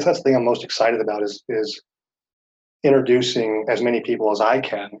 So I guess that's the thing I'm most excited about is introducing as many people as I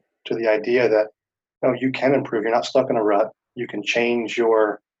can to the idea that you can improve. You're not stuck in a rut. You can change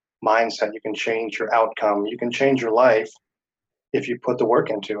your mindset. You can change your outcome. You can change your life if you put the work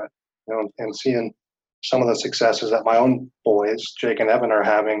into it. And seeing some of the successes that my own boys, Jake and Evan, are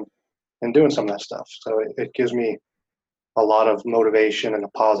having and doing some of that stuff. So it gives me a lot of motivation and a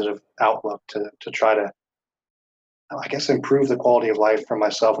positive outlook to try to, I guess, improve the quality of life for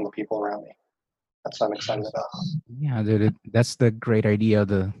myself and the people around me. That's what I'm excited about. Yeah, dude, that's the great idea of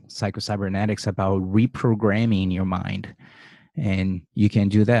the psychocybernetics about reprogramming your mind. And you can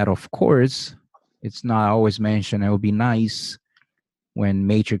do that. Of course, it's not always mentioned. It would be nice when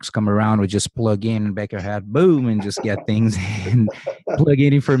Matrix come around, we just plug in back your head, boom, and just get things and plug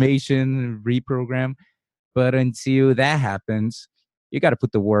in information, reprogram. But until that happens, you got to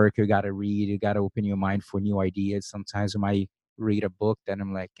put the work, you got to read, you got to open your mind for new ideas. Sometimes I might read a book that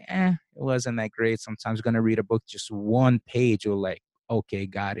I'm like, it wasn't that great. Sometimes I'm going to read a book, just one page, or like, okay,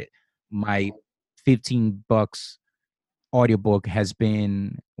 got it. My $15 audiobook has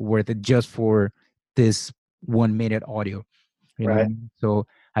been worth it just for this 1 minute audio, Right. So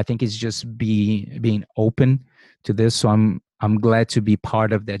I think it's just being open to this. So I'm glad to be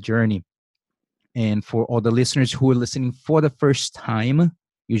part of that journey. And for all the listeners who are listening for the first time,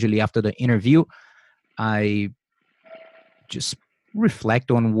 usually after the interview, I just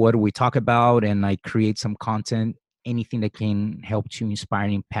reflect on what we talk about and I create some content, anything that can help to inspire,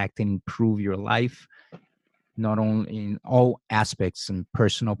 impact, and improve your life, not only in all aspects and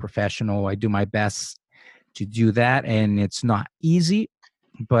personal, professional. I do my best to do that. And it's not easy,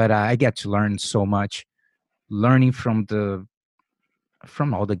 but I get to learn so much, learning from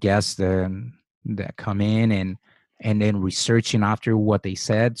all the guests that come in and then researching after what they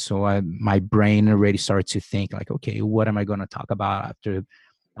said. So my brain already starts to think like, okay, what am I going to talk about after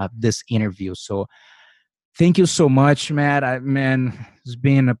this interview? So thank you so much, Matt. Man, it's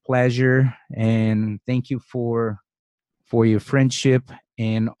been a pleasure, and thank you for your friendship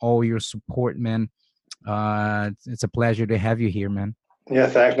and all your support, man. It's a pleasure to have you here, man. Yeah,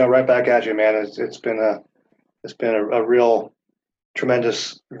 thanks. No, right back at you, man. It's been a real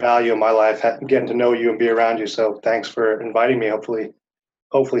tremendous value in my life getting to know you and be around you. So thanks for inviting me.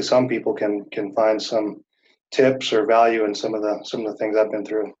 Hopefully some people can find some tips or value in some of the things I've been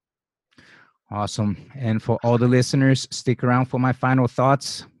through. Awesome. And for all the listeners, stick around for my final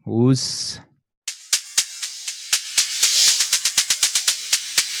thoughts. Us.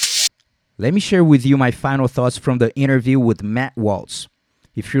 Let me share with you my final thoughts from the interview with Matt Waltz.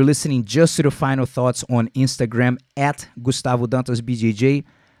 If you're listening just to the final thoughts on Instagram at Gustavo Dantas BJJ,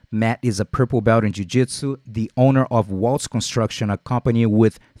 Matt is a purple belt in Jiu-Jitsu, the owner of Waltz Construction, a company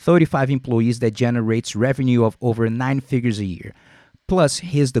with 35 employees that generates revenue of over 9 figures a year. Plus,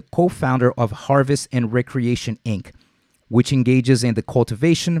 he is the co-founder of Harvest and Recreation Inc., which engages in the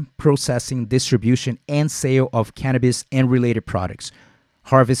cultivation, processing, distribution, and sale of cannabis and related products.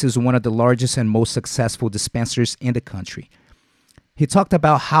 Harvest is one of the largest and most successful dispensaries in the country. He talked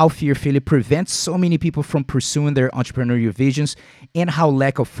about how fear prevents so many people from pursuing their entrepreneurial visions and how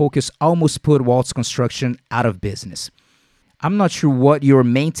lack of focus almost put Waltz Construction out of business. I'm not sure what your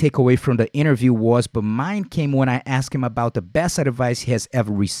main takeaway from the interview was, but mine came when I asked him about the best advice he has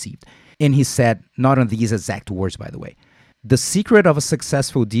ever received. And he said, not in these exact words, by the way, "The secret of a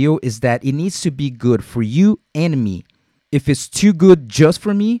successful deal is that it needs to be good for you and me. If it's too good just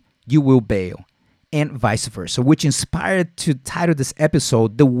for me, you will bail." And vice versa, which inspired to title this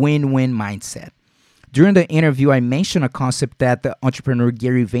episode The Win-Win Mindset. During the interview, I mentioned a concept that the entrepreneur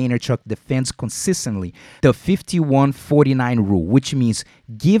Gary Vaynerchuk defends consistently, the 51-49 rule, which means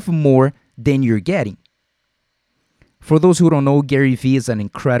give more than you're getting. For those who don't know, Gary Vee is an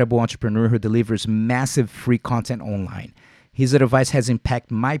incredible entrepreneur who delivers massive free content online. His advice has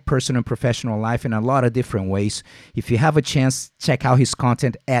impacted my personal and professional life in a lot of different ways. If you have a chance, check out his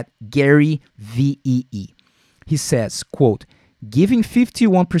content at Gary VEE. He says, quote, "Giving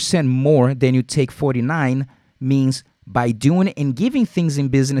 51% more than you take 49 means by doing and giving things in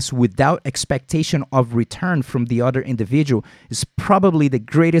business without expectation of return from the other individual is probably the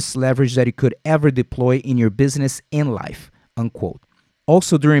greatest leverage that you could ever deploy in your business and life," unquote.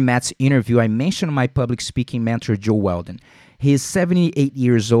 Also, during Matt's interview, I mentioned my public speaking mentor, Joe Weldon. He is 78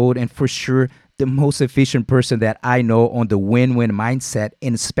 years old and for sure the most efficient person that I know on the win-win mindset,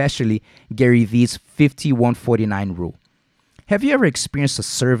 and especially Gary Vee's 51-49 rule. Have you ever experienced a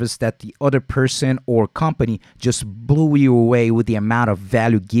service that the other person or company just blew you away with the amount of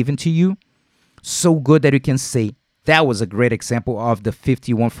value given to you? So good that you can say, that was a great example of the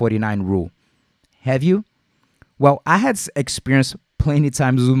 51-49 rule. Have you? Well, I had experienced plenty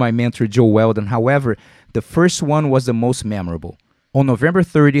times with my mentor, Joe Weldon. However, the first one was the most memorable. On November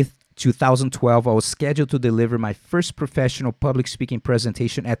 30th, 2012, I was scheduled to deliver my first professional public speaking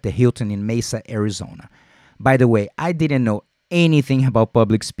presentation at the Hilton in Mesa, Arizona. By the way, I didn't know anything about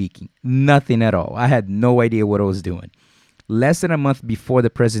public speaking. Nothing at all. I had no idea what I was doing. Less than a month before the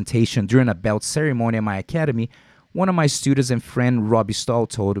presentation, during a belt ceremony at my academy, one of my students and friend, Robbie Stahl,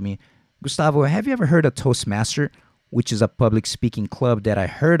 told me, "Gustavo, have you ever heard of Toastmaster?" which is a public speaking club that I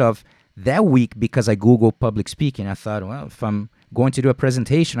heard of that week because I Googled public speaking. I thought, well, if I'm going to do a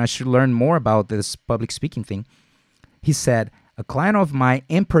presentation, I should learn more about this public speaking thing. He said, "A client of mine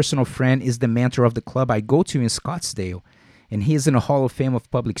and personal friend is the mentor of the club I go to in Scottsdale, and he is in the Hall of Fame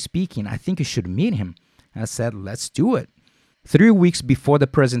of public speaking. I think you should meet him." I said, "Let's do it." 3 weeks before the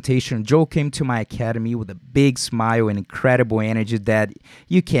presentation, Joe came to my academy with a big smile and incredible energy that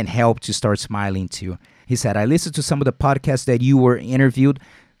you can't help to start smiling to. He said, "I listened to some of the podcasts that you were interviewed.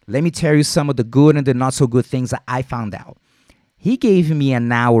 Let me tell you some of the good and the not so good things that I found out." He gave me an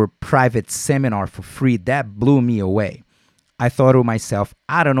hour private seminar for free that blew me away. I thought to myself,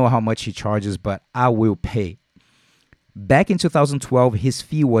 I don't know how much he charges, but I will pay. Back in 2012, his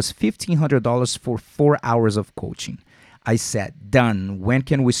fee was $1,500 for 4 hours of coaching. I said, "Done. When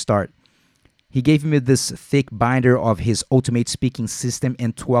can we start?" He gave me this thick binder of his Ultimate Speaking System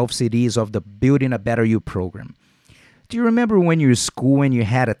and 12 CDs of the Building a Better You program. Do you remember when you were in school and you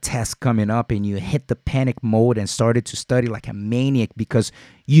had a test coming up and you hit the panic mode and started to study like a maniac because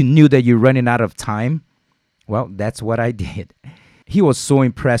you knew that you're running out of time? Well, that's what I did. He was so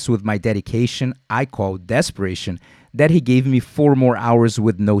impressed with my dedication, I call desperation, that he gave me 4 more hours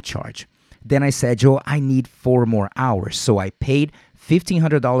with no charge. Then I said, "Joe, I need 4 more hours." So I paid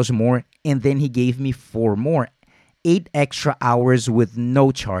 $1,500 more, and then he gave me 4 more, 8 extra hours with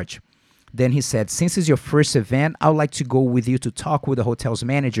no charge. Then he said, "Since it's your first event, I would like to go with you to talk with the hotel's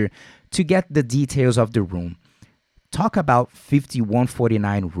manager to get the details of the room. Talk about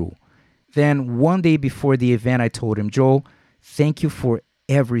 51-49 rule." Then one day before the event, I told him, "Joe, thank you for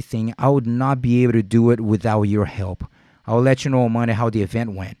everything. I would not be able to do it without your help. I'll let you know on Monday how the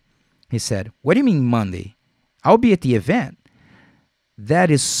event went." He said, "What do you mean Monday? I'll be at the event." That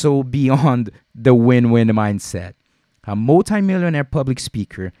is so beyond the win-win mindset. A multimillionaire public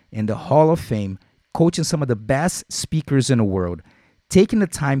speaker in the Hall of Fame, coaching some of the best speakers in the world, taking the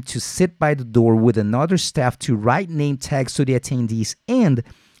time to sit by the door with another staff to write name tags to the attendees and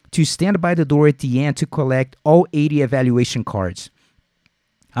to stand by the door at the end to collect all 80 evaluation cards.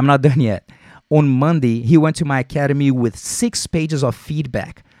 I'm not done yet. On Monday, he went to my academy with 6 pages of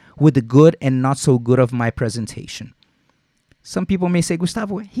feedback with the good and not so good of my presentation. Some people may say,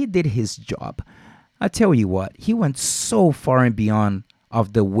 Gustavo, he did his job. I tell you what, he went so far and beyond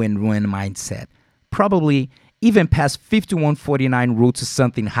of the win-win mindset. Probably even past 5149 rule to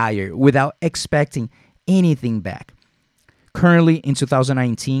something higher without expecting anything back. Currently, in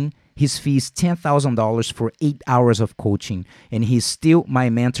 2019, his fee is $10,000 for 8 hours of coaching, and he's still my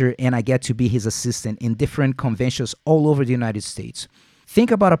mentor, and I get to be his assistant in different conventions all over the United States. Think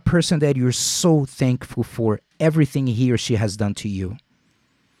about a person that you're so thankful for everything he or she has done to you.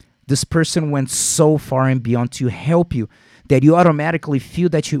 This person went so far and beyond to help you that you automatically feel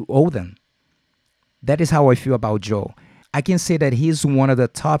that you owe them. That is how I feel about Joe. I can say that he's one of the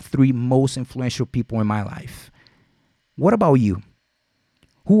top 3 most influential people in my life. What about you?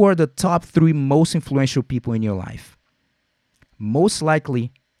 Who are the top 3 most influential people in your life? Most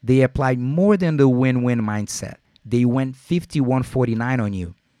likely, they applied more than the win-win mindset. They went 5149 on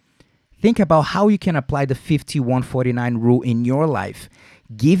you. Think about how you can apply the 5149 rule in your life,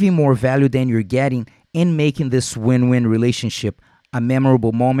 giving more value than you're getting and making this win-win relationship a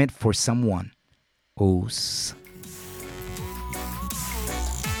memorable moment for someone. Os.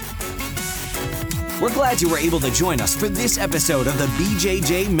 We're glad you were able to join us for this episode of the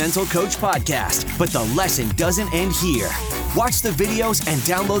BJJ Mental Coach Podcast, but the lesson doesn't end here. Watch the videos and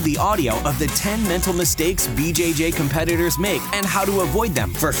download the audio of the 10 mental mistakes BJJ competitors make and how to avoid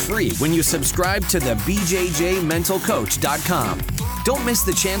them for free when you subscribe to the BJJMentalCoach.com. Don't miss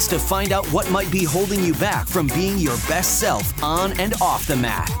the chance to find out what might be holding you back from being your best self on and off the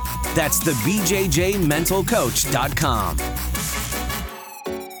mat. That's the BJJMentalCoach.com.